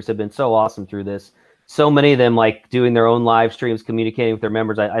operators have been so awesome through this. So many of them, like, doing their own live streams, communicating with their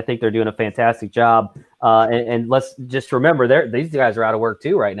members. I think they're doing a fantastic job. And let's just remember, these guys are out of work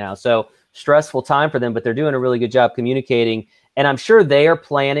too right now. So stressful time for them, but they're doing a really good job communicating. And I'm sure they are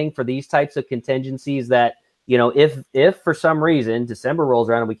planning for these types of contingencies that, if for some reason December rolls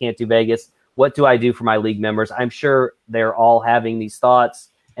around and we can't do Vegas, what do I do for my league members? I'm sure they're all having these thoughts,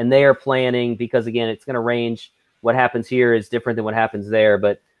 and they are planning, because, again, it's going to range. What happens here is different than what happens there,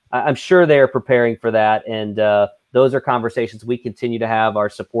 but I'm sure they're preparing for that. And those are conversations we continue to have, our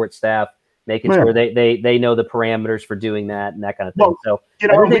support staff, making sure they know the parameters for doing that and that kind of thing. Well, so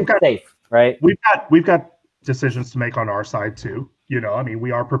everything's safe, right? We've got decisions to make on our side too.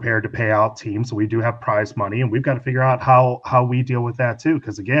 We are prepared to pay out teams. So we do have prize money, and we've got to figure out how we deal with that too.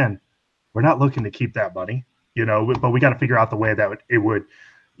 Because, again, we're not looking to keep that money, but we got to figure out the way that it would,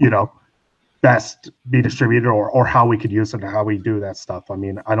 best be distributed, or how we could use it and how we do that stuff. I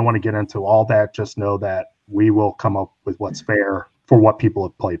mean, I don't want to get into all that. Just know that we will come up with what's fair for what people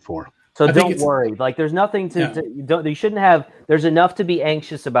have played for. So don't worry. Like, there's nothing you shouldn't have. There's enough to be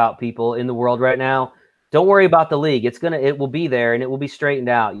anxious about, people in the world right now. Don't worry about the league. It will be there, and it will be straightened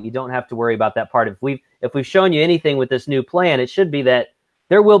out. You don't have to worry about that part. If we've shown you anything with this new plan, it should be that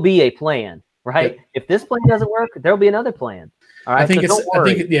there will be a plan, right? Yeah. If this plan doesn't work, there'll be another plan. All right. I think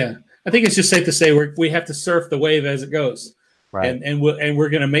it's just safe to say we have to surf the wave as it goes, right? And we're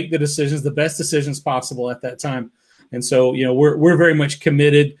going to make the decisions, the best decisions possible at that time. And so, we're very much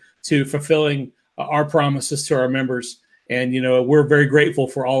committed to fulfilling our promises to our members, and we're very grateful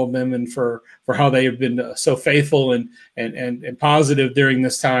for all of them and for how they have been so faithful and positive during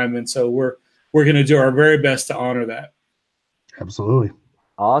this time. And so we're going to do our very best to honor that. Absolutely.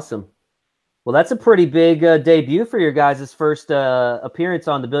 Awesome. Well, that's a pretty big debut for your guys' first appearance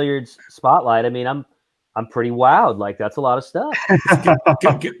on the Billiards Spotlight. I mean, I'm pretty wowed. Like, that's a lot of stuff.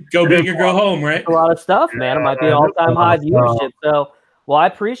 Go big or go home, right? That's a lot of stuff, man. It might be all-time high viewership. So, well, I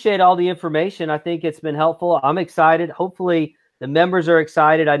appreciate all the information. I think it's been helpful. I'm excited. Hopefully, the members are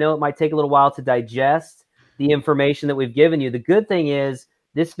excited. I know it might take a little while to digest the information that we've given you. The good thing is,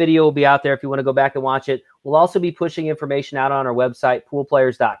 this video will be out there if you want to go back and watch it. We'll also be pushing information out on our website,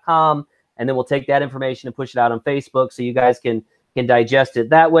 poolplayers.com, and then we'll take that information and push it out on Facebook so you guys can digest it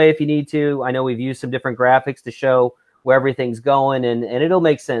that way if you need to. I know we've used some different graphics to show where everything's going, and it'll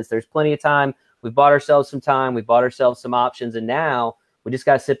make sense. There's plenty of time. We bought ourselves some time. We bought ourselves some options, and now we just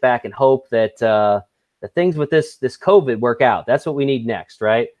got to sit back and hope that the things with this COVID work out. That's what we need next,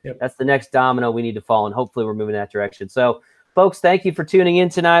 right? Yep. That's the next domino we need to fall, and hopefully we're moving that direction. So, folks, thank you for tuning in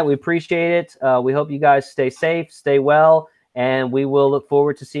tonight. We appreciate it. We hope you guys stay safe, stay well, and we will look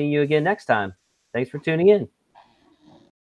forward to seeing you again next time. Thanks for tuning in.